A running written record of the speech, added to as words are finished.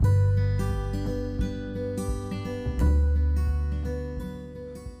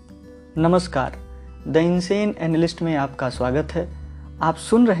नमस्कार, the insane analyst में आपका स्वागत है। आप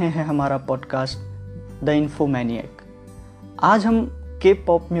सुन रहे हैं हमारा पॉडकास्ट द इन्फोमैनियक। आज हम के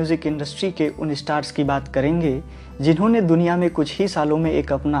पॉप म्यूज़िक इंडस्ट्री के उन स्टार्स की बात करेंगे जिन्होंने दुनिया में कुछ ही सालों में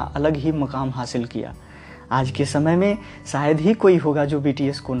एक अपना अलग ही मुकाम हासिल किया। आज के समय में शायद ही कोई होगा जो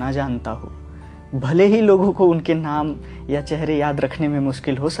BTS को ना जानता हो। भले ही लोगों को उनके नाम या चेहरे याद रखने में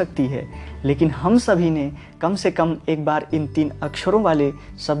मुश्किल हो सकती है, लेकिन हम सभी ने कम से कम एक बार इन 3 अक्षरों वाले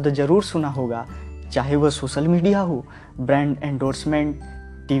शब्द जरूर सुना होगा, चाहे वह सोशल मीडिया हो, brand endorsement,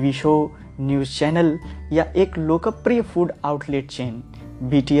 TV show, news channel या एक लोकप्रिय फूड आउटलेट चेन।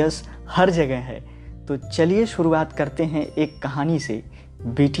 BTS हर जगह है। तो चलिए शुरुआत करते हैं एक कहानी से,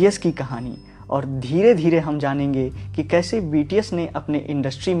 BTS की कहानी, और धीरे धीरे हम जानेंगे कि कैसे BTS ने अपने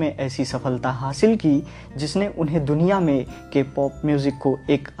इंडस्ट्री में ऐसी सफलता हासिल की जिसने उन्हें दुनिया में के पॉप म्यूजिक को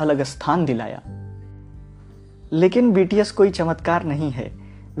एक अलग स्थान दिलाया। लेकिन BTS कोई चमत्कार नहीं है।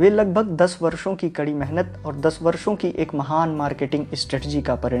 वे लगभग 10 वर्षों की कड़ी मेहनत और 10 वर्षों की एक महान मार्केटिंग स्ट्रेटजी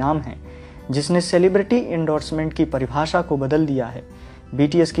का परिणाम है, जिसने सेलिब्रिटी एंडोर्समेंट की परिभाषा को बदल दिया है।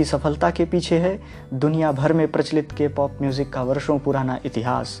 BTS की सफलता के पीछे है दुनिया भर में प्रचलित के पॉप म्यूजिक का वर्षों पुराना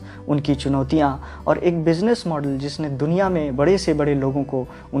इतिहास, उनकी चुनौतियां और एक बिजनेस मॉडल जिसने दुनिया में बड़े से बड़े लोगों को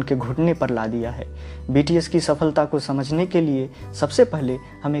उनके घुटने पर ला दिया है। BTS की सफलता को समझने के लिए सबसे पहले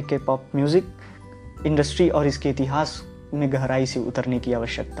हमें के पॉप म्यूजिक इंडस्ट्री और इसके इतिहास में गहराई से उतरने की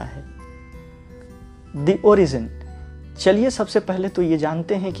आवश्यकता है। The origin. चलिए सबसे पहले तो ये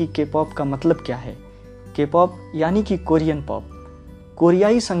जानते हैं कि के पॉप का मतलब क्या है। के पॉप यानी कि कोरियन पॉप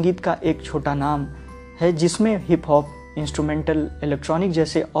कोरियाई संगीत का एक छोटा नाम है जिसमें हिप हॉप, इंस्ट्रूमेंटल, इलेक्ट्रॉनिक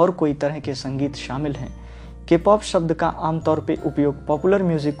जैसे और कोई तरह के संगीत शामिल हैं। के पॉप शब्द का आमतौर पे उपयोग पॉपुलर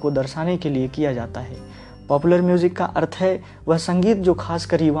म्यूजिक को दर्शाने के लिए किया जाता है। पॉपुलर म्यूजिक का अर्थ है वह संगीत जो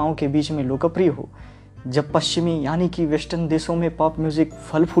खासकर युवाओं के बीच में लोकप्रिय हो। जब पश्चिमी यानी कि वेस्टर्न देशों में पॉप म्यूजिक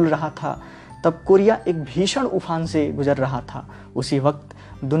फल फूल रहा था, तब कोरिया एक भीषण उफान से गुजर रहा था। उसी वक्त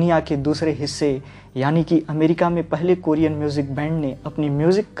दुनिया के दूसरे हिस्से यानी कि अमेरिका में पहले कोरियन म्यूजिक बैंड ने अपनी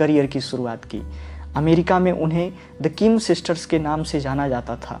म्यूजिक करियर की शुरुआत की। अमेरिका में उन्हें द किम सिस्टर्स के नाम से जाना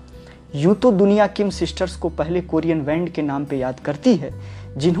जाता था। यूँ तो दुनिया किम सिस्टर्स को पहले कोरियन बैंड के नाम पे याद करती है,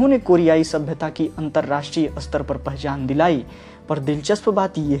 जिन्होंने कोरियाई सभ्यता की अंतर्राष्ट्रीय स्तर पर पहचान दिलाई। पर दिलचस्प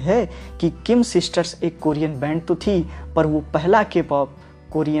बात यह है कि किम सिस्टर्स एक कोरियन बैंड तो थी, पर वो पहला के पॉप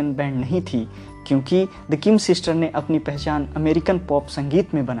कोरियन बैंड नहीं थी, क्योंकि द किम सिस्टर ने अपनी पहचान अमेरिकन पॉप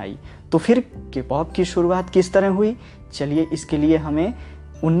संगीत में बनाई। तो फिर के पॉप की शुरुआत किस तरह हुई? चलिए इसके लिए हमें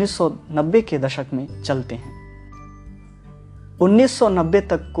 1990 के दशक में चलते हैं। 1990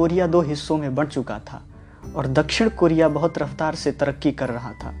 तक कोरिया 2 हिस्सों में बढ़ चुका था और दक्षिण कोरिया बहुत रफ्तार से तरक्की कर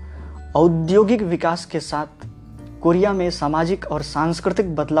रहा था। औद्योगिक विकास के साथ कोरिया में सामाजिक और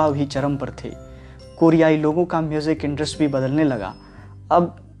सांस्कृतिक बदलाव भी चरम पर थे। कोरियाई लोगों का म्यूजिक इंटरेस्ट भी बदलने लगा।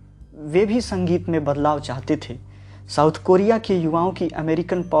 अब वे भी संगीत में बदलाव चाहते थे। साउथ कोरिया के युवाओं की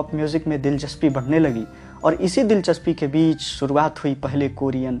अमेरिकन पॉप म्यूजिक में दिलचस्पी बढ़ने लगी और इसी दिलचस्पी के बीच शुरुआत हुई पहले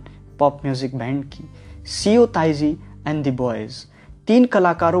कोरियन पॉप म्यूजिक बैंड की, CO Taiji and the boys. 3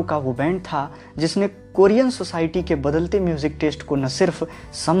 कलाकारों का वो बैंड था जिसने कोरियन सोसाइटी के बदलते म्यूजिक टेस्ट को न सिर्फ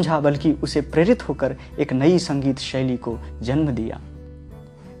समझा बल्कि उसे प्रेरित होकर एक नई संगीत शैली को जन्म दिया।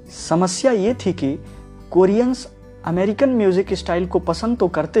 समस्या ये थी कि कोरियंस अमेरिकन म्यूजिक स्टाइल को पसंद तो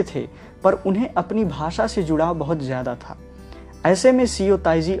करते थे, पर उन्हें अपनी भाषा से जुड़ाव बहुत ज़्यादा था। ऐसे में सीओ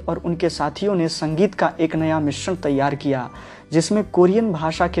ताइजी और उनके साथियों ने संगीत का एक नया मिश्रण तैयार किया, जिसमें कोरियन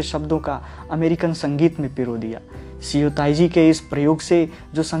भाषा के शब्दों का अमेरिकन संगीत में पिरो दिया। सीओ ताइजी के इस प्रयोग से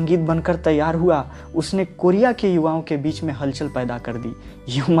जो संगीत बनकर तैयार हुआ, उसने कोरिया के युवाओं के बीच में हलचल पैदा कर दी।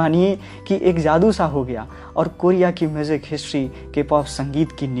 यूँ मानिए कि एक जादू सा हो गया और कोरिया की म्यूजिक हिस्ट्री के पॉप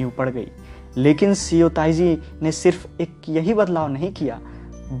संगीत की नींव पड़ गई। लेकिन सीओ ताइजी ने सिर्फ एक यही बदलाव नहीं किया,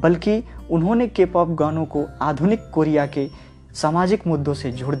 बल्कि उन्होंने के पॉप गानों को आधुनिक कोरिया के सामाजिक मुद्दों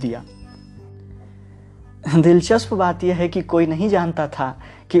से जोड़ दिया। दिलचस्प बात यह है कि कोई नहीं जानता था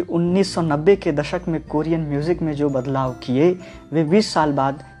कि 1990 के दशक में कोरियन म्यूजिक में जो बदलाव किए, वे 20 साल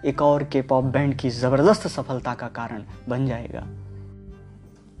बाद एक और के पॉप बैंड की जबरदस्त सफलता का कारण बन जाएगा।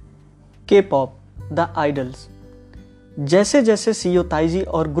 के पॉप द आइडल्स। जैसे जैसे सीओ ताइजी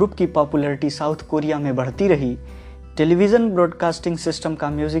और ग्रुप की पॉपुलैरिटी साउथ कोरिया में बढ़ती रही, टेलीविज़न ब्रॉडकास्टिंग सिस्टम का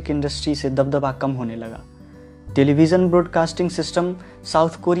म्यूजिक इंडस्ट्री से दबदबा कम होने लगा। Television broadcasting system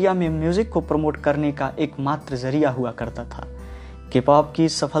south Korea में म्यूजिक को प्रमोट करने का एकमात्र जरिया हुआ करता था। के पॉप की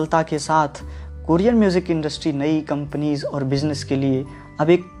सफलता के साथ कोरियन म्यूजिक इंडस्ट्री नई कंपनीज और बिजनेस के लिए अब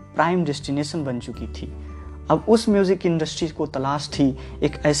एक प्राइम डेस्टिनेशन बन चुकी थी। अब उस म्यूजिक इंडस्ट्री को तलाश थी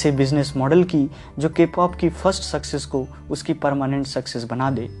एक ऐसे बिजनेस मॉडल की जो के पॉप की फर्स्ट सक्सेस को उसकी परमानेंट सक्सेस बना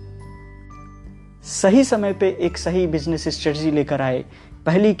दे। सही समय पे एक सही बिजनेस स्ट्रेटजी लेकर आए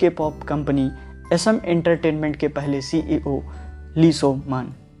पहली के पॉप कंपनी SM एंटरटेनमेंट के पहले CEO ली सो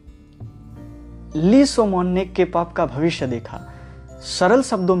मान। ली सो मान ने के पॉप का भविष्य देखा। सरल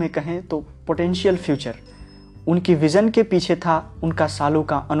शब्दों में कहें तो पोटेंशियल फ्यूचर। उनकी विजन के पीछे था उनका सालों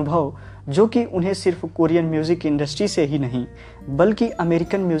का अनुभव, जो कि उन्हें सिर्फ कोरियन म्यूजिक इंडस्ट्री से ही नहीं बल्कि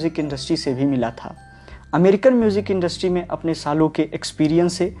अमेरिकन म्यूजिक इंडस्ट्री से भी मिला था। अमेरिकन म्यूजिक इंडस्ट्री में अपने सालों के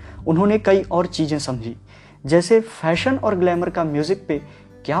एक्सपीरियंस से उन्होंने कई और चीज़ें समझी, जैसे फैशन और ग्लैमर का म्यूजिक पे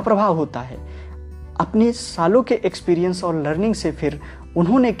क्या प्रभाव होता है। अपने सालों के एक्सपीरियंस और लर्निंग से फिर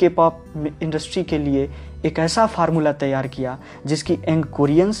उन्होंने के पॉप इंडस्ट्री के लिए एक ऐसा फार्मूला तैयार किया जिसकी यंग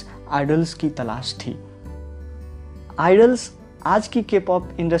कोरियंस आइडल्स की तलाश थी। आइडल्स आज की के पॉप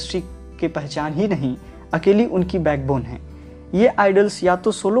इंडस्ट्री की पहचान ही नहीं, अकेली उनकी बैकबोन है। ये आइडल्स या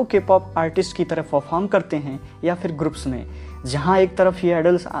तो सोलो के पॉप आर्टिस्ट की तरफ परफॉर्म करते हैं या फिर ग्रुप्स में। जहां एक तरफ ये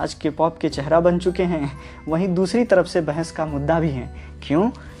आइडल्स आज के पॉप के चेहरा बन चुके हैं, वहीं दूसरी तरफ से बहस का मुद्दा भी है। क्यों?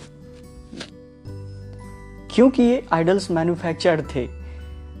 क्योंकि ये आइडल्स मैन्युफैक्चर्ड थे।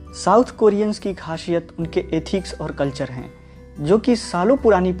 साउथ कोरियंस की खासियत उनके एथिक्स और कल्चर हैं, जो कि सालों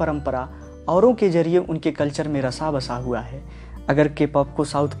पुरानी परंपरा औरों के जरिए उनके कल्चर में रसा बसा हुआ है। अगर के पॉप को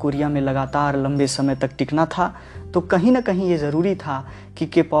साउथ कोरिया में लगातार लंबे समय तक टिकना था तो कहीं ना कहीं ये ज़रूरी था कि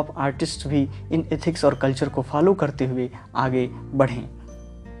के पॉप आर्टिस्ट भी इन एथिक्स और कल्चर को फॉलो करते हुए आगे बढ़ें।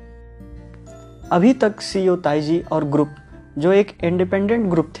 अभी तक सीओ ताइजी और ग्रुप, जो एक इंडिपेंडेंट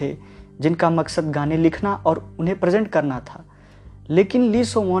ग्रुप थे जिनका मकसद गाने लिखना और उन्हें प्रेजेंट करना था, लेकिन ली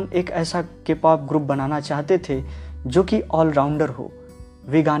सो मान एक ऐसा के पॉप ग्रुप बनाना चाहते थे जो कि ऑलराउंडर हो।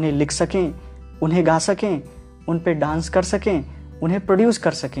 वे गाने लिख सकें, उन्हें गा सकें, उन पे डांस कर सकें, उन्हें प्रोड्यूस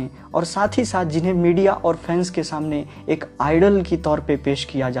कर सकें और साथ ही साथ जिन्हें मीडिया और फैंस के सामने एक आइडल की तौर पे पेश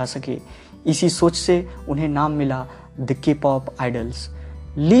किया जा सके। इसी सोच से उन्हें नाम मिला द के पॉप आइडल्स।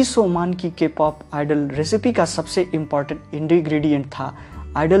 ली सो मान की के पॉप आइडल रेसिपी का सबसे इम्पॉर्टेंट इंग्रेडिएंट था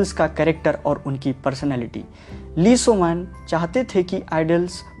आइडल्स का कैरेक्टर और उनकी पर्सनैलिटी। ली सो मान चाहते थे कि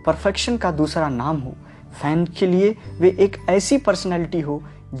आइडल्स परफेक्शन का दूसरा नाम हो। फैन के लिए वे एक ऐसी पर्सनैलिटी हो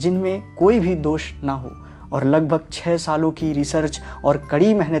जिनमें कोई भी दोष ना हो। और लगभग 6 सालों की रिसर्च और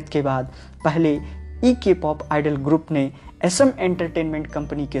कड़ी मेहनत के बाद पहले ई के पॉप आइडल ग्रुप ने SM एंटरटेनमेंट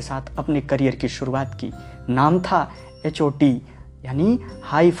कंपनी के साथ अपने करियर की शुरुआत की। नाम था HOT, यानी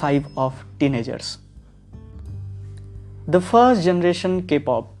high five of teenagers. The first generation K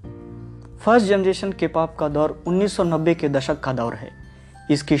pop. First generation K pop का दौर 1990 के दशक का दौर है।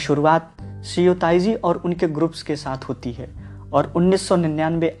 इसकी शुरुआत सीओ ताइजी और उनके ग्रुप्स के साथ होती है और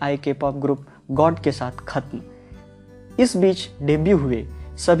 1999 आए के पॉप ग्रुप गॉड के साथ खत्म। इस बीच डेब्यू हुए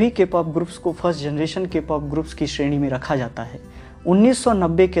सभी के पॉप ग्रुप्स को first generation K pop groups की श्रेणी में रखा जाता है।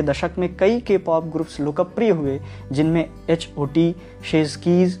 1990 के दशक में कई के पॉप ग्रुप्स लोकप्रिय हुए, जिनमें HOT,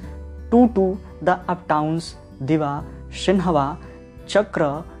 शेज़कीज, टू, द अपटाउन्स, दिवा, शिन्हवा, चक्र,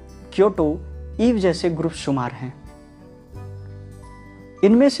 क्योटो, ईव जैसे ग्रुप शुमार हैं।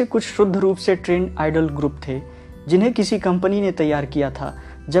 इनमें से कुछ शुद्ध रूप से ट्रेंड आइडल ग्रुप थे जिन्हें किसी कंपनी ने तैयार किया था,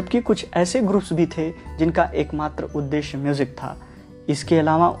 जबकि कुछ ऐसे ग्रुप्स भी थे जिनका एकमात्र उद्देश्य म्यूजिक था। इसके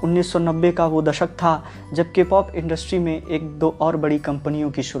अलावा 1990 का वो दशक था जब के पॉप इंडस्ट्री में एक दो और बड़ी कंपनियों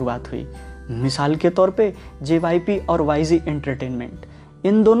की शुरुआत हुई। मिसाल के तौर पे JYP और YG एंटरटेनमेंट।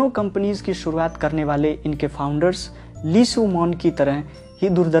 इन दोनों कंपनीज की शुरुआत करने वाले इनके फाउंडर्स ली सू मान की तरह ही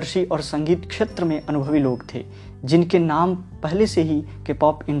दूरदर्शी और संगीत क्षेत्र में अनुभवी लोग थे, जिनके नाम पहले से ही के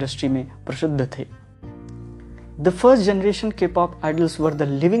पॉप इंडस्ट्री में प्रसिद्ध थे। The first generation K pop idols were the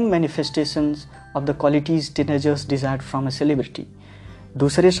living manifestations of the qualities teenagers desired from a celebrity.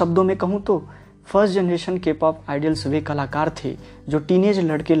 दूसरे शब्दों में कहूँ तो first generation K pop idols वे कलाकार थे जो टीनेज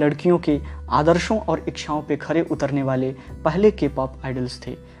लड़के लड़कियों के आदर्शों और इच्छाओं पे खरे उतरने वाले पहले के पॉप आइडल्स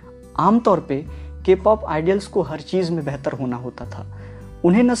थे। आमतौर पे के पॉप आइडल्स को हर चीज़ में बेहतर होना होता था।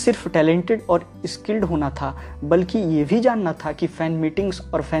 उन्हें न सिर्फ टैलेंटेड और स्किल्ड होना था, बल्कि ये भी जानना था कि फैन मीटिंग्स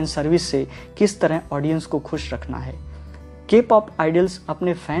और फैन सर्विस से किस तरह ऑडियंस को खुश रखना है। के पॉप आइडल्स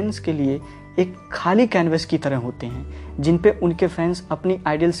अपने फैंस के लिए एक खाली कैनवस की तरह होते हैं, जिन पे उनके फैंस अपनी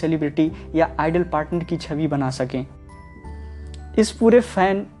आइडल सेलिब्रिटी या आइडल पार्टनर की छवि बना सकें। इस पूरे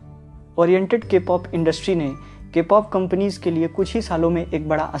फैन ओरिएंटेड के पॉप इंडस्ट्री ने के पॉप कंपनीज के लिए कुछ ही सालों में एक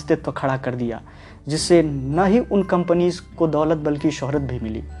बड़ा अस्तित्व खड़ा कर दिया, जिससे न ही उन कंपनीज को दौलत बल्कि शोहरत भी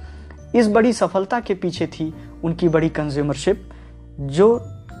मिली। इस बड़ी सफलता के पीछे थी उनकी बड़ी कंज्यूमरशिप, जो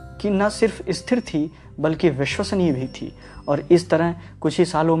कि न सिर्फ स्थिर थी बल्कि विश्वसनीय भी थी। और इस तरह कुछ ही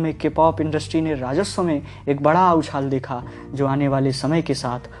सालों में के पॉप इंडस्ट्री ने राजस्व में एक बड़ा उछाल देखा, जो आने वाले समय के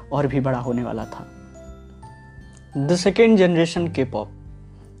साथ और भी बड़ा होने वाला था। The second generation K pop.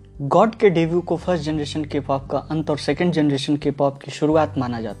 God के डेब्यू को फर्स्ट जनरेशन के पॉप का अंत और सेकेंड जनरेशन के पॉप की शुरुआत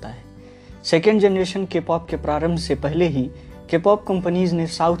माना जाता है। सेकेंड जनरेशन के पॉप के प्रारंभ से पहले ही के पॉप कंपनीज ने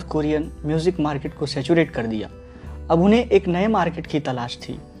साउथ कोरियन म्यूजिक मार्केट को सैचुरेट कर दिया। अब उन्हें एक नए मार्केट की तलाश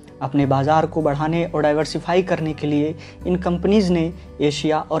थी। अपने बाजार को बढ़ाने और डाइवर्सिफाई करने के लिए इन कंपनीज ने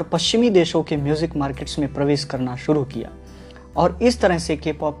एशिया और पश्चिमी देशों के म्यूजिक मार्केट्स में प्रवेश करना शुरू किया और इस तरह से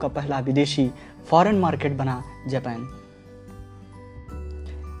के पॉप का पहला विदेशी फॉरेन मार्केट बना जापान।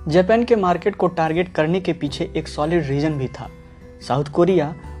 जापान के मार्केट को टारगेट करने के पीछे एक सॉलिड रीजन भी था। साउथ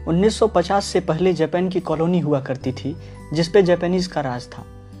कोरिया 1950 से पहले जापान की कॉलोनी हुआ करती थी जिस पे जापानीज का राज था।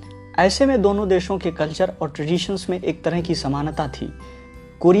 ऐसे में दोनों देशों के कल्चर और ट्रेडिशंस में एक तरह की समानता थी।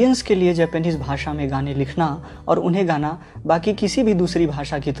 कोरियंस के लिए जापानीज भाषा में गाने लिखना और उन्हें गाना बाकी किसी भी दूसरी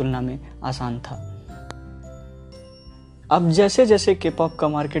भाषा की तुलना में आसान था। अब जैसे जैसे के पॉप का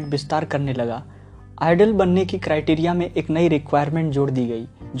मार्केट विस्तार करने लगा, आइडल बनने की क्राइटेरिया में एक नई रिक्वायरमेंट जोड़ दी गई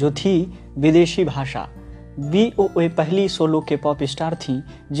जो थी विदेशी भाषा। BOA पहली सोलो के पॉप स्टार थी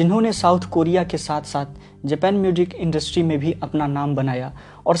जिन्होंने साउथ कोरिया के साथ साथ जापान म्यूजिक इंडस्ट्री में भी अपना नाम बनाया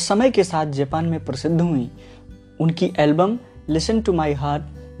और समय के साथ जापान में प्रसिद्ध हुई। उनकी album listen to my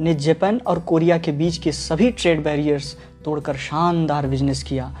heart ने जापान और कोरिया के बीच के सभी ट्रेड बैरियर्स तोड़कर शानदार बिजनेस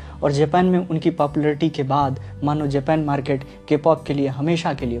किया और जापान में उनकी पॉपुलैरिटी के बाद मानो जापान मार्केट के पॉप के लिए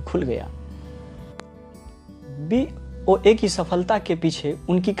हमेशा के लिए खुल गया। BOA की सफलता के पीछे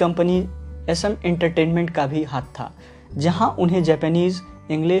उनकी कंपनी SM एंटरटेनमेंट का भी हाथ था, जहां उन्हें जापानीज,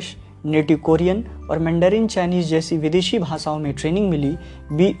 इंग्लिश, नेटिव कोरियन और मैंडरिन चाइनीज जैसी विदेशी भाषाओं में ट्रेनिंग मिली।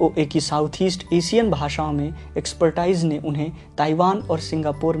 BOA की साउथ ईस्ट एशियन भाषाओं में एक्सपर्टाइज ने उन्हें ताइवान और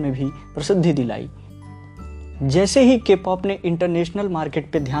सिंगापुर में भी प्रसिद्धि दिलाई। जैसे ही के पॉप ने इंटरनेशनल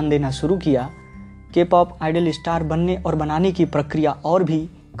मार्केट पर ध्यान देना शुरू किया, के पॉप आइडल स्टार बनने और बनाने की प्रक्रिया और भी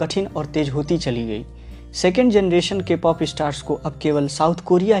कठिन और तेज होती चली गई। Second generation K pop stars को अब केवल साउथ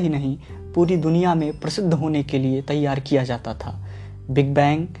कोरिया ही नहीं पूरी दुनिया में प्रसिद्ध होने के लिए तैयार किया जाता था। Big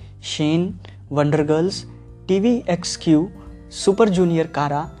Bang, Shinee, Wonder Girls, TVXQ, Super Junior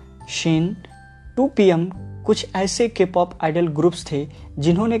Kara, Shinee, 2PM कुछ ऐसे के पॉप आइडल ग्रुप्स थे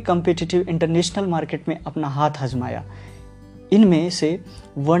जिन्होंने कम्पिटिटिव इंटरनेशनल मार्केट में अपना हाथ आजमाया। इनमें से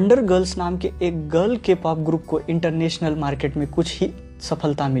वंडर गर्ल्स नाम के एक गर्ल के पॉप ग्रुप को इंटरनेशनल मार्केट में कुछ ही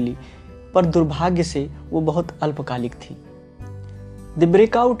सफलता मिली, पर दुर्भाग्य से वो बहुत अल्पकालिक थी। The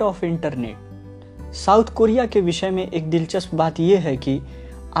breakout of internet. South Korea के विषय में एक दिलचस्प बात यह है कि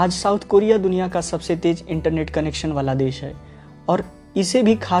आज साउथ कोरिया दुनिया का सबसे तेज इंटरनेट कनेक्शन वाला देश है और इसे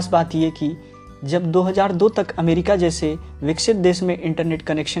भी खास बात यह कि जब 2002 तक अमेरिका जैसे विकसित देश में इंटरनेट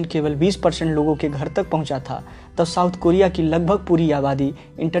कनेक्शन केवल 20% लोगों के घर तक पहुंचा था, तब साउथ कोरिया की लगभग पूरी आबादी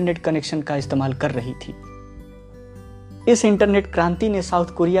इंटरनेट कनेक्शन का इस्तेमाल कर रही थी। इस इंटरनेट क्रांति ने साउथ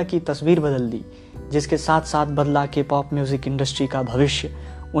कोरिया की तस्वीर बदल दी, जिसके साथ साथ बदला के पॉप म्यूजिक इंडस्ट्री का भविष्य।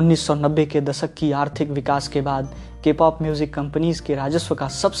 1990 के दशक की आर्थिक विकास के बाद के पॉप म्यूजिक कंपनीज के राजस्व का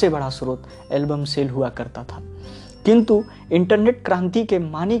सबसे बड़ा स्रोत एल्बम सेल हुआ करता था, किंतु इंटरनेट क्रांति के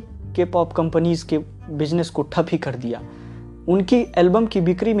मानी के पॉप कंपनीज के बिजनेस को ठप ही कर दिया। उनकी एल्बम की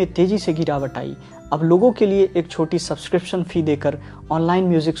बिक्री में तेजी से गिरावट आई। अब लोगों के लिए एक छोटी सब्सक्रिप्शन फी देकर ऑनलाइन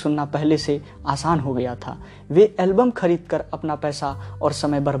म्यूजिक सुनना पहले से आसान हो गया था। वे एल्बम खरीदकर अपना पैसा और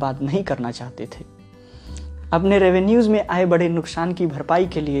समय बर्बाद नहीं करना चाहते थे। अपने रेवेन्यूज में आए बड़े नुकसान की भरपाई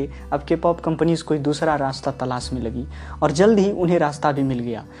के लिए अब के पॉप कंपनीज कोई दूसरा रास्ता तलाश में लगी और जल्द ही उन्हें रास्ता भी मिल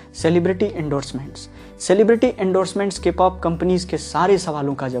गया, celebrity endorsements. Celebrity endorsements K pop companies के सारे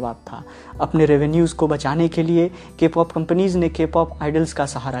सवालों का जवाब था। अपने रेवेन्यूज को बचाने के लिए के पॉप कंपनीज ने के पॉप आइडल्स का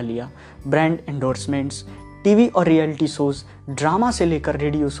सहारा लिया। ब्रांड एंडोर्समेंट्स, टीवी और रियलिटी शोज, ड्रामा से लेकर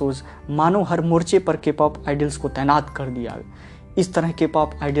रेडियो शोज, मानो हर मोर्चे पर के पॉप आइडल्स को तैनात कर दिया। इस तरह के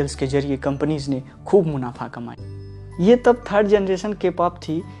पॉप आइडल्स के जरिए कंपनीज ने खूब मुनाफा कमाया। ये तब थर्ड जनरेशन के पॉप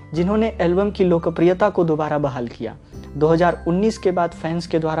थी जिन्होंने एल्बम की लोकप्रियता को दोबारा बहाल किया। 2019 के बाद फैंस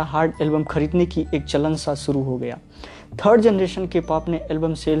के द्वारा हार्ड एल्बम खरीदने की एक चलन सा शुरू हो गया। थर्ड जनरेशन के पॉप ने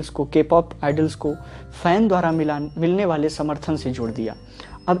एल्बम सेल्स को के पॉप आइडल्स को फैन द्वारा मिलने वाले समर्थन से जोड़ दिया।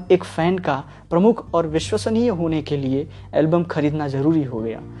 अब एक फैन का प्रमुख और विश्वसनीय होने के लिए एल्बम खरीदना जरूरी हो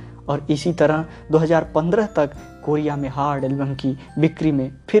गया और इसी तरह 2015 तक कोरिया में हार्ड एल्बम की बिक्री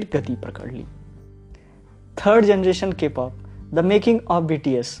में फिर गति पकड़ ली। Third generation K pop, the making of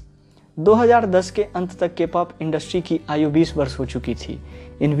BTS। 2010 के अंत तक के पॉप इंडस्ट्री की आयु 20 वर्ष हो चुकी थी।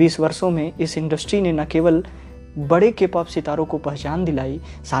 इन 20 वर्षों में इस इंडस्ट्री ने न केवल बड़े के पॉप सितारों को पहचान दिलाई,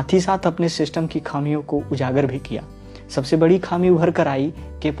 साथ ही साथ अपने सिस्टम की खामियों को उजागर भी किया। सबसे बड़ी खामी उभर कर आई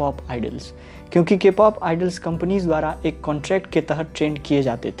के पॉप आइडल्स, क्योंकि के पॉप आइडल्स कंपनीज द्वारा एक कॉन्ट्रैक्ट के तहत ट्रेंड किए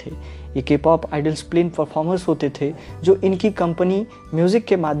जाते थे। ये के पॉप आइडल्स प्लेन परफॉर्मर्स होते थे जो इनकी कंपनी म्यूजिक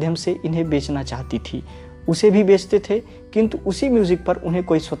के माध्यम से इन्हें बेचना चाहती थी। उसे भी बेचते थे, किंतु उसी म्यूजिक पर उन्हें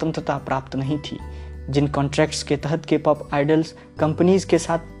कोई स्वतंत्रता प्राप्त नहीं थी। जिन कॉन्ट्रैक्ट्स के तहत के पॉप आइडल्स कंपनीज के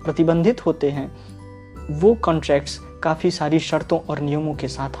साथ प्रतिबंधित होते हैं, वो कॉन्ट्रैक्ट्स काफ़ी सारी शर्तों और नियमों के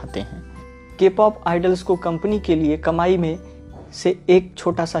साथ आते हैं। के पॉप आइडल्स को कंपनी के लिए कमाई में से एक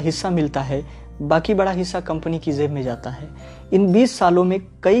छोटा सा हिस्सा मिलता है, बाकी बड़ा हिस्सा कंपनी की जेब में जाता है। इन 20 सालों में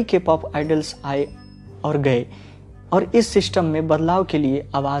कई के पॉप आइडल्स आए और गए और इस सिस्टम में बदलाव के लिए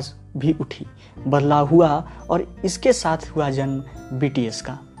आवाज़ भी उठी। बदलाव हुआ और इसके साथ हुआ जन्म बीटीएस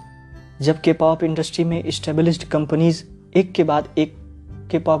का। जब के पॉप इंडस्ट्री में एस्टेब्लिश्ड कंपनीज एक के बाद एक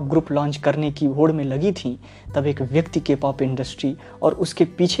के पॉप ग्रुप लॉन्च करने की होड़ में लगी थीं, तब एक व्यक्ति के पॉप इंडस्ट्री और उसके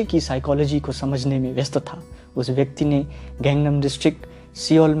पीछे की साइकोलॉजी को समझने में व्यस्त था। उस व्यक्ति ने गैंगनम डिस्ट्रिक्ट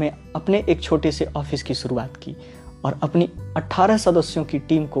सियोल में अपने एक छोटे से ऑफिस की शुरुआत की और अपनी 18 सदस्यों की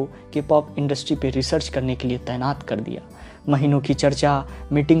टीम को के पॉप इंडस्ट्री पर रिसर्च करने के लिए तैनात कर दिया। महीनों की चर्चा,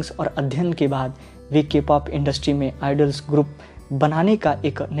 मीटिंग्स और अध्ययन के बाद वे के पॉप इंडस्ट्री में आइडल्स ग्रुप बनाने का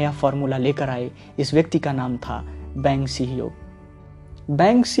एक नया फार्मूला लेकर आए। इस व्यक्ति का नाम था Bang Si Hyuk.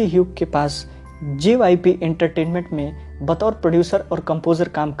 Bang Si Hyuk के पास JYP एंटरटेनमेंट में बतौर प्रोड्यूसर और कंपोजर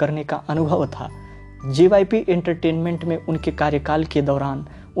काम करने का अनुभव था। JYP एंटरटेनमेंट में उनके कार्यकाल के दौरान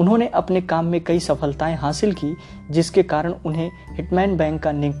उन्होंने अपने काम में कई सफलताएं हासिल की, जिसके कारण उन्हें हिटमैन बैंग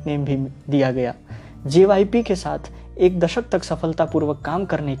का निकनेम भी दिया गया। JYP के साथ एक दशक तक सफलतापूर्वक काम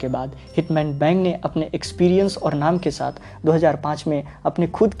करने के बाद हिटमैन बैंग ने अपने एक्सपीरियंस और नाम के साथ 2005 में अपनी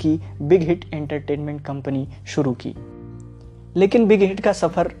खुद की बिग हिट एंटरटेनमेंट कंपनी शुरू की। लेकिन बिग हिट का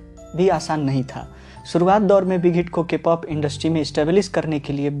सफ़र भी आसान नहीं था। शुरुआत दौर में बिग हिट को के पॉप इंडस्ट्री में स्टेब्लिश करने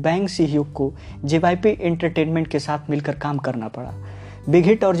के लिए बैंग सी ह्यूक को JYP एंटरटेनमेंट के साथ मिलकर काम करना पड़ा। बिग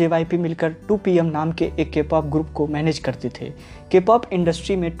हिट और JYP मिलकर 2PM नाम के एक के पॉप ग्रुप को मैनेज करते थे। के पॉप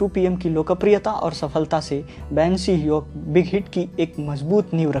इंडस्ट्री में 2PM की लोकप्रियता और सफलता से Bang Si Hyuk Big Hit की एक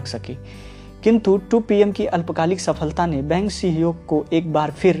मजबूत नींव रख सके। किंतु 2PM की अल्पकालिक सफलता ने बैंग सी ह्यूक को एक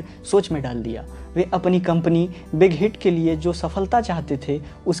बार फिर सोच में डाल दिया। वे अपनी कंपनी बिग हिट के लिए जो सफलता चाहते थे,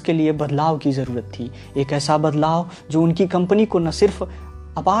 उसके लिए बदलाव की ज़रूरत थी। एक ऐसा बदलाव जो उनकी कंपनी को न सिर्फ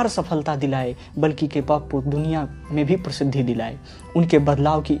अपार सफलता दिलाए बल्कि के पॉप दुनिया में भी प्रसिद्धि दिलाए। उनके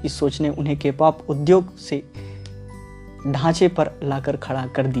बदलाव की इस सोच ने उन्हें के पॉप उद्योग से ढांचे पर लाकर खड़ा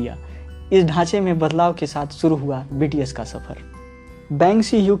कर दिया। इस ढांचे में बदलाव के साथ शुरू हुआ BTS का सफ़र। बैंग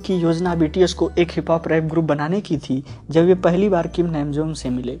सी ह्यूक की योजना BTS को एक हिप हॉप रैप ग्रुप बनाने की थी। जब वे पहली बार किम नैमजोन से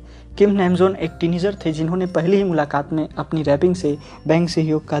मिले, किम नैमजोन एक टीनेजर थे जिन्होंने पहली ही मुलाकात में अपनी रैपिंग से बैंग सी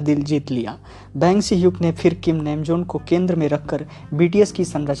ह्यूक का दिल जीत लिया। बैंग सी ह्यूक ने फिर किम नैमजोन को केंद्र में रखकर BTS की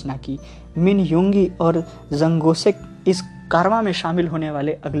संरचना की। मिन योंगी और जंगोसेक इस कारवां में शामिल होने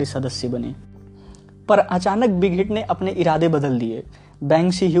वाले अगले सदस्य बने। पर अचानक बिग हिट ने अपने इरादे बदल दिए।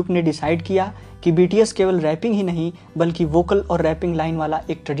 बैंग सी ह्यूक ने डिसाइड किया कि BTS केवल रैपिंग ही नहीं बल्कि वोकल और रैपिंग लाइन वाला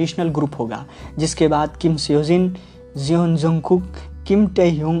एक ट्रेडिशनल ग्रुप होगा। जिसके बाद किम सेयोजिन, जियोन जंगकुक, किम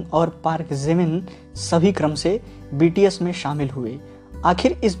टेह्यूंग और पार्क जेमिन सभी क्रम से BTS में शामिल हुए।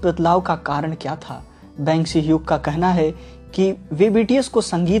 आखिर इस बदलाव का कारण क्या था? बैंग सी ह्यूक का कहना है कि वे BTS को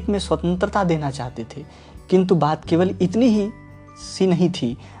संगीत में स्वतंत्रता देना चाहते थे। किंतु बात केवल इतनी ही सी नहीं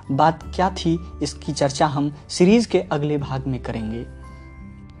थी। बात क्या थी, इसकी चर्चा हम सीरीज के अगले भाग में करेंगे।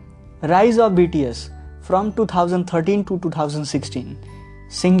 Rise of BTS from 2013 to 2016।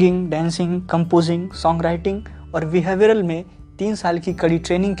 Singing, dancing, composing, song writing और बिहेवियरल में 3 साल की कड़ी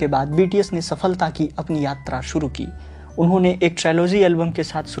ट्रेनिंग के बाद BTS ने सफलता की अपनी यात्रा शुरू की। उन्होंने एक ट्रायलॉजी एल्बम के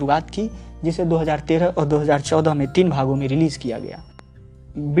साथ शुरुआत की जिसे 2013 और 2014 में 3 भागों में रिलीज किया गया।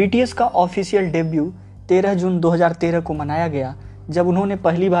 BTS का ऑफिशियल डेब्यू 13 जून 2013 को मनाया गया जब उन्होंने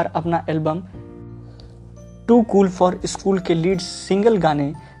पहली बार अपना album too cool for school के लीड सिंगल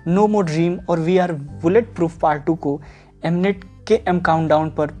गाने नो मोर ड्रीम और we are bullet proof part 2 को एमनेट के काउंटडाउन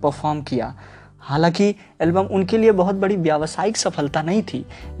पर परफॉर्म किया। हालांकि एल्बम उनके लिए बहुत बड़ी व्यावसायिक सफलता नहीं थी,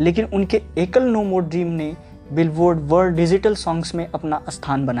 लेकिन उनके एकल नो मोर ड्रीम ने बिलबोर्ड वर्ल्ड डिजिटल सॉन्ग्स में अपना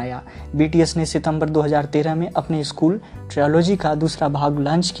स्थान बनाया। BTS ने सितंबर 2013 में अपने स्कूल ट्रायलॉजी का दूसरा भाग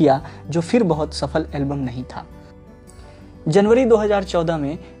लॉन्च किया जो फिर बहुत सफल एल्बम नहीं था। जनवरी 2014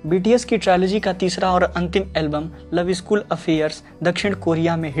 में BTS की ट्रायलॉजी का तीसरा और अंतिम एल्बम लव स्कूल अफेयर्स दक्षिण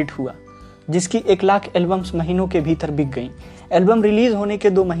कोरिया में हिट हुआ, जिसकी 1 लाख एल्बम्स महीनों के भीतर बिक गईं। एल्बम रिलीज होने के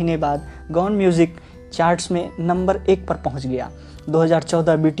 2 महीने बाद गॉन म्यूजिक चार्ट्स में नंबर 1 पर पहुंच गया।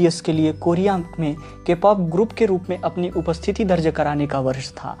 2014 BTS के लिए कोरिया में के पॉप ग्रुप के रूप में अपनी उपस्थिति दर्ज कराने का वर्ष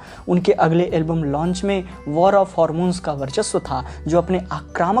था। उनके अगले एल्बम लॉन्च में वॉर ऑफ हॉर्मोन्स का वर्चस्व था, जो अपने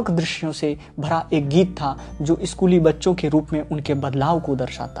आक्रामक दृश्यों से भरा एक गीत था जो स्कूली बच्चों के रूप में उनके बदलाव को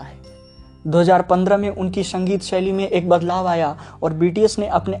दर्शाता है। 2015 में उनकी संगीत शैली में एक बदलाव आया और BTS ने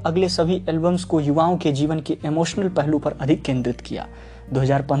अपने अगले सभी एल्बम्स को युवाओं के जीवन के इमोशनल पहलू पर अधिक केंद्रित किया।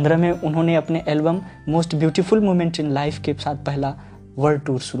 2015 में उन्होंने अपने album most beautiful moment in life के साथ पहला वर्ल्ड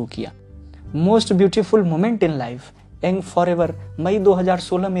टूर शुरू किया। Most beautiful moment in life young forever मई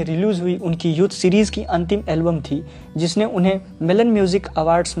 2016 में रिलीज हुई उनकी यूथ सीरीज की अंतिम एल्बम थी, जिसने उन्हें मिलन म्यूजिक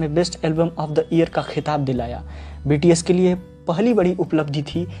अवार्ड्स में best album of the year का खिताब दिलाया। बीटीएस के लिए पहली बड़ी उपलब्धि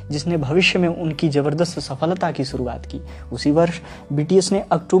थी जिसने भविष्य में उनकी जबरदस्त सफलता की शुरुआत की। उसी वर्ष बीटीएस ने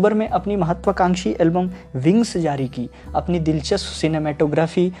अक्टूबर में अपनी महत्वाकांक्षी एल्बम विंग्स जारी की। अपनी दिलचस्प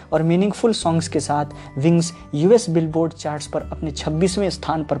सिनेमेटोग्राफी और मीनिंगफुल सॉन्ग्स के साथ विंग्स यूएस बिलबोर्ड चार्ट्स पर अपने 26वें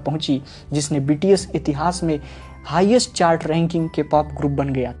स्थान पर पहुंची, जिसने बीटीएस इतिहास में हाईएस्ट चार्ट रैंकिंग के पॉप ग्रुप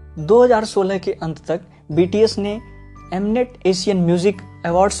बन गया। 2016 के अंत तक बीटीएस ने एमनेट एशियन म्यूजिक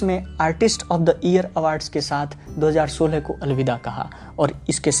अवार्ड्स में artist of the year awards के साथ 2016 को अलविदा कहा और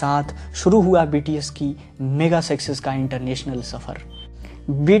इसके साथ शुरू हुआ बीटीएस की मेगा सक्सेस का इंटरनेशनल सफर।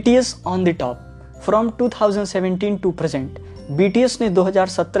 BTS on the top from 2017 to present. BTS ने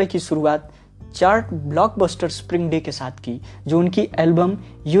 2017 की शुरुआत चार्ट ब्लॉकबस्टर स्प्रिंग डे के साथ की, जो उनकी album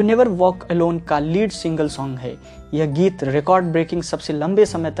you never walk alone का लीड सिंगल सॉन्ग है। यह गीत रिकॉर्ड ब्रेकिंग सबसे लंबे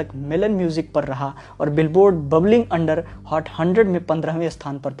समय तक मिलन म्यूजिक पर रहा और बिलबोर्ड बबलिंग अंडर हॉट 100 में 15वें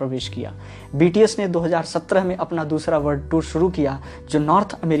स्थान पर प्रवेश किया। बीटीएस ने 2017 में अपना दूसरा वर्ल्ड टूर शुरू किया, जो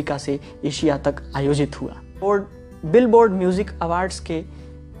नॉर्थ अमेरिका से एशिया तक आयोजित हुआ। बिलबोर्ड म्यूजिक अवार्ड्स के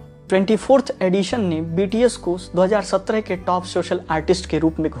 24th एडिशन ने बीटीएस को 2017 के टॉप सोशल आर्टिस्ट के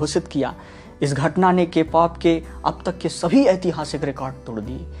रूप में घोषित किया। इस घटना ने के पॉप के अब तक के सभी ऐतिहासिक रिकॉर्ड तोड़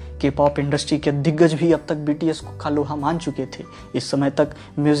दिए। के पॉप इंडस्ट्री के दिग्गज भी अब तक बीटीएस को खालोहा मान चुके थे। इस समय तक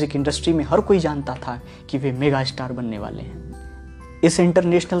म्यूजिक इंडस्ट्री में हर कोई जानता था कि वे मेगा स्टार बनने वाले हैं। इस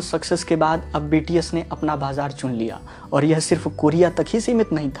इंटरनेशनल सक्सेस के बाद अब बीटीएस ने अपना बाजार चुन लिया और यह सिर्फ कोरिया तक ही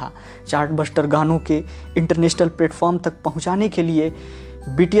सीमित नहीं था। चार्ट बस्टर गानों के इंटरनेशनल प्लेटफॉर्म तक पहुंचाने के लिए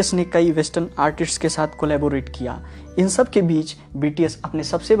बीटीएस ने कई वेस्टर्न आर्टिस्ट्स के साथ कोलैबोरेट किया। इन सब के बीच बीटीएस अपने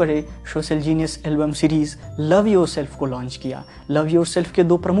सबसे बड़े social genius album series love yourself को लॉन्च किया। लव योरसेल्फ के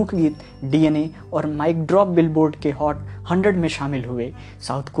 2 प्रमुख गीत डीएनए और माइक ड्रॉप बिलबोर्ड के हॉट 100 में शामिल हुए।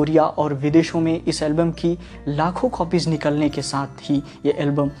 साउथ कोरिया और विदेशों में इस एल्बम की लाखों कॉपीज निकलने के साथ ही ये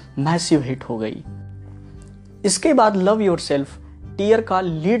एल्बम मैसिव हिट हो गई। इसके बाद लव योरसेल्फ टीयर का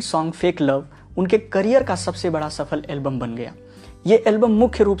लीड सॉन्ग फेक लव उनके करियर का सबसे बड़ा सफल एल्बम बन गया। ये एल्बम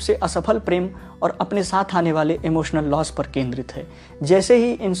मुख्य रूप से असफल प्रेम और अपने साथ आने वाले इमोशनल लॉस पर केंद्रित है। जैसे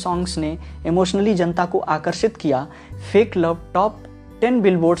ही इन सॉन्ग्स ने इमोशनली जनता को आकर्षित किया, fake love top 10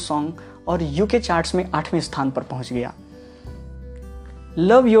 Billboard song और यूके चार्ट्स में 8वें स्थान पर पहुंच गया।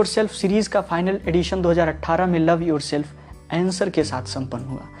 लव योरसेल्फ सीरीज का फाइनल एडिशन 2018 में लव योरसेल्फ आंसर के साथ संपन्न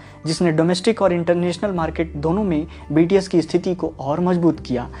हुआ, जिसने डोमेस्टिक और इंटरनेशनल मार्केट दोनों में बीटीएस की स्थिति को और मजबूत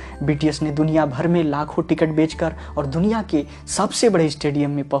किया। बीटीएस ने दुनिया भर में लाखों टिकट बेचकर और दुनिया के सबसे बड़े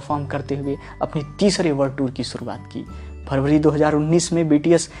स्टेडियम में परफॉर्म करते हुए अपने तीसरे वर्ल्ड टूर की शुरुआत की। फरवरी 2019 में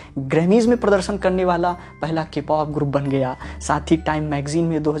बीटीएस ग्रैमीज में प्रदर्शन करने वाला पहला के पॉप ग्रुप बन गया। साथ ही टाइम मैगजीन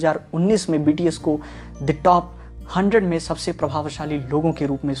में 2019 में बीटीएस को द टॉप 100 में सबसे प्रभावशाली लोगों के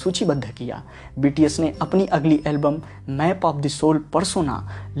रूप में सूचीबद्ध किया। बीटीएस ने अपनी अगली album map of the soul persona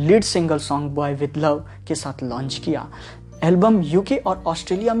lead single song boy with love के साथ लॉन्च किया। एल्बम यूके और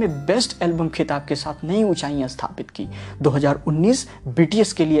ऑस्ट्रेलिया में बेस्ट एल्बम खिताब के साथ नई ऊंचाइयां स्थापित की। 2019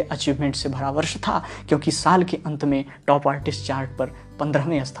 बीटीएस के लिए अचीवमेंट से भरा वर्ष था, क्योंकि साल के अंत में टॉप आर्टिस्ट चार्ट पर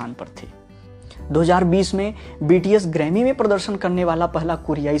 15वें स्थान पर थे। 2020 में बीटीएस ग्रैमी में प्रदर्शन करने वाला पहला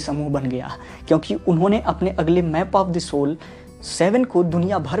कोरियाई समूह बन गया, क्योंकि उन्होंने अपने अगले मैप ऑफ द सोल 7 को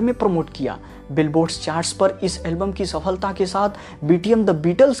दुनिया भर में प्रमोट किया। बिलबोर्ड चार्ट्स पर इस एल्बम की सफलता के साथ बीटीएम द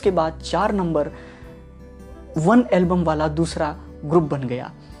बीटल्स के बाद 4 नंबर 1 एल्बम वाला दूसरा ग्रुप बन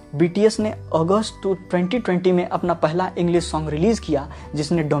गया। बीटीएस ने अगस्त 2020 में अपना पहला इंग्लिश सॉन्ग रिलीज किया,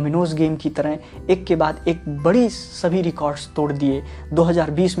 जिसने डोमिनोज गेम की तरह एक के बाद एक बड़ी सभी रिकॉर्ड्स तोड़ दिए।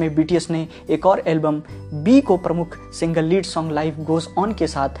 2020 में बीटीएस ने एक और एल्बम बी को प्रमुख single lead song life goes on के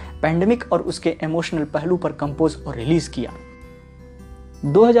साथ पैंडेमिक और उसके इमोशनल पहलू पर कंपोज और रिलीज किया।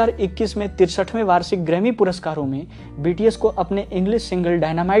 2021 में 63वें वार्षिक ग्रैमी पुरस्कारों में बीटीएस को अपने इंग्लिश सिंगल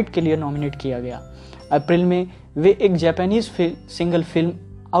डायनामाइट के लिए नॉमिनेट किया गया। अप्रैल में वे एक जापानीज सिंगल फिल्म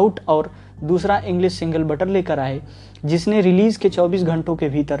आउट और दूसरा इंग्लिश सिंगल बटर लेकर आए, जिसने रिलीज के 24 घंटों के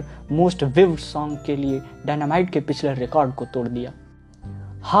भीतर मोस्ट विव्ड सॉन्ग के लिए डायनामाइट के पिछले रिकॉर्ड को तोड़ दिया।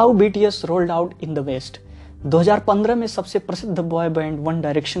 How BTS rolled out in the waste 2015 में सबसे प्रसिद्ध बॉय बैंड वन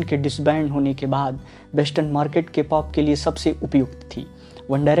डायरेक्शन के डिसबैंड होने के बाद वेस्टर्न मार्केट के पॉप के लिए सबसे उपयुक्त थी।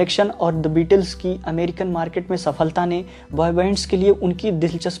 वन डायरेक्शन और द बीटल्स की अमेरिकन मार्केट में सफलता ने बॉय बैंड्स के लिए उनकी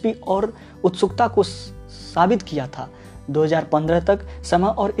दिलचस्पी और उत्सुकता को साबित किया था। 2015 तक समय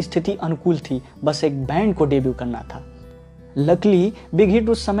और स्थिति अनुकूल थी, बस एक बैंड को डेब्यू करना था। लकीली बिग हिट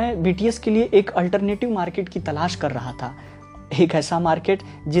उस समय बीटीएस के लिए एक अल्टरनेटिव मार्केट की तलाश कर रहा था एक ऐसा मार्केट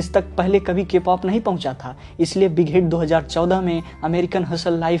जिस तक पहले कभी के पॉप नहीं पहुंचा था। इसलिए बिग हिट 2014 में अमेरिकन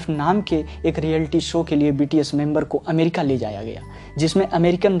हसल लाइफ नाम के एक रियलिटी शो के लिए BTS मेंबर को अमेरिका ले जाया गया, जिसमें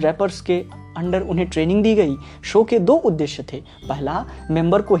अमेरिकन रैपर्स के अंडर उन्हें ट्रेनिंग दी गई। शो के 2 उद्देश्य थे। पहला,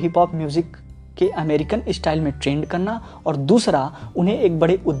 मेंबर को हिप हॉप म्यूजिक के अमेरिकन स्टाइल में ट्रेंड करना, और दूसरा, उन्हें एक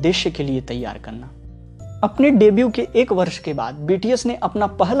बड़े उद्देश्य के लिए तैयार करना। अपने डेब्यू के 1 वर्ष के बाद BTS ने अपना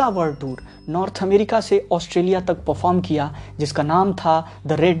पहला वर्ल्ड टूर नॉर्थ अमेरिका से ऑस्ट्रेलिया तक परफॉर्म किया, जिसका नाम था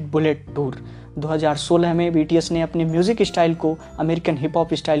द रेड बुलेट टूर। 2016 में BTS ने अपने म्यूजिक स्टाइल को अमेरिकन हिप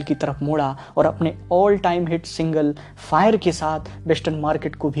हॉप स्टाइल की तरफ मोड़ा और अपने all time hit single fire के साथ वेस्टर्न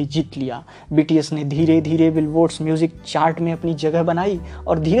मार्केट को भी जीत लिया। BTS ने धीरे धीरे बिलबोर्ड्स म्यूजिक चार्ट में अपनी जगह बनाई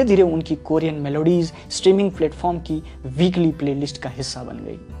और धीरे धीरे उनकी कोरियन मेलोडीज स्ट्रीमिंग प्लेटफॉर्म की वीकली प्लेलिस्ट का हिस्सा बन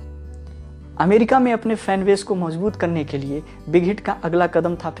गई। अमेरिका में अपने फैन बेस को मजबूत करने के लिए बिग हिट का अगला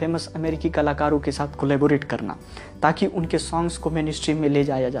कदम था फेमस अमेरिकी कलाकारों के साथ कोलैबोरेट करना, ताकि उनके सॉन्ग्स को मेन स्ट्रीम में ले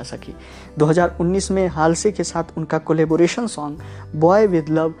जाया जा सके। 2019 में हालसे के साथ उनका collaboration song boy with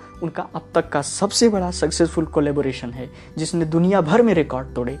love उनका अब तक का सबसे बड़ा सक्सेसफुल कोलैबोरेशन है, जिसने दुनिया भर में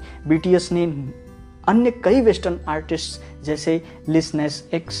रिकॉर्ड तोड़े। BTS ने अन्य कई वेस्टर्न आर्टिस्ट जैसे लिल नैस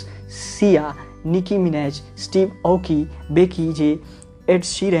x, Siya, Nikki Minaj, Steve ऑकी, Beki J, Ed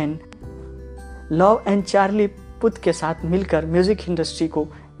Sheeran, love and Charlie Puth के साथ मिलकर म्यूजिक इंडस्ट्री को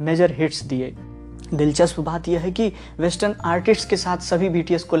मेजर हिट्स दिए। दिलचस्प बात यह है कि वेस्टर्न आर्टिस्ट के साथ सभी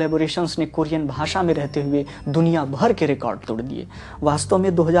BTS कोलैबोरेशंस ने कोरियन भाषा में रहते हुए दुनिया भर के रिकॉर्ड तोड़ दिए। वास्तव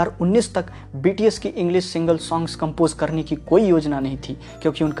में 2019 तक BTS की इंग्लिश सिंगल सॉन्ग्स कंपोज करने की कोई योजना नहीं थी,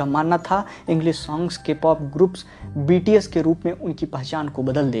 क्योंकि उनका मानना था इंग्लिश सॉन्ग्स के पॉप ग्रुप्स BTS के रूप में उनकी पहचान को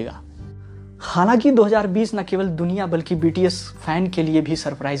बदल देगा। हालांकि 2020 न केवल दुनिया बल्कि BTS फैन के लिए भी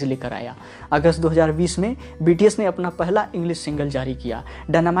सरप्राइज लेकर आया। अगस्त 2020 में BTS ने अपना पहला इंग्लिश सिंगल जारी किया।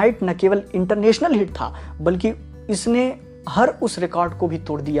 डायनामाइट न केवल इंटरनेशनल हिट था, बल्कि इसने हर उस रिकॉर्ड को भी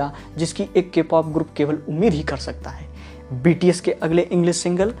तोड़ दिया जिसकी एक के पॉप ग्रुप केवल उम्मीद ही कर सकता है। BTS के अगले इंग्लिश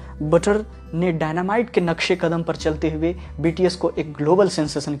सिंगल बटर ने डायनामाइट के नक्शे कदम पर चलते हुए BTS को एक ग्लोबल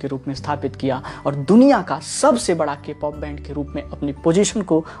सेंसेशन के रूप में स्थापित किया और दुनिया का सबसे बड़ा के पॉप बैंड के रूप में अपनी पोजीशन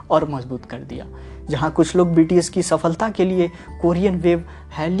को और मजबूत कर दिया। जहां कुछ लोग BTS की सफलता के लिए कोरियन वेव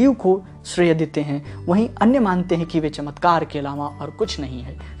हैल्यू को श्रेय देते हैं, वहीं अन्य मानते हैं कि वे चमत्कार के अलावा और कुछ नहीं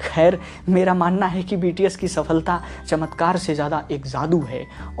है। खैर, मेरा मानना है कि BTS की सफलता चमत्कार से ज़्यादा एक जादू है,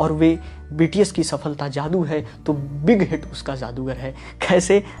 और वे BTS की सफलता जादू है तो बिग हिट उसका जादूगर है।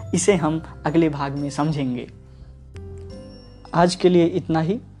 कैसे, इसे हम अगले भाग में समझेंगे। आज के लिए इतना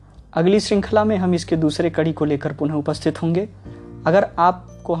ही। अगली श्रृंखला में हम इसके दूसरे कड़ी को लेकर पुनः उपस्थित होंगे। अगर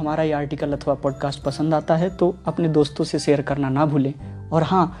आपको हमारा ये आर्टिकल अथवा पॉडकास्ट पसंद आता है तो अपने दोस्तों से शेयर करना ना भूलें, और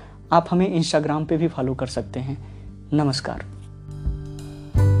हाँ, आप हमें इंस्टाग्राम पे भी फॉलो कर सकते हैं। नमस्कार।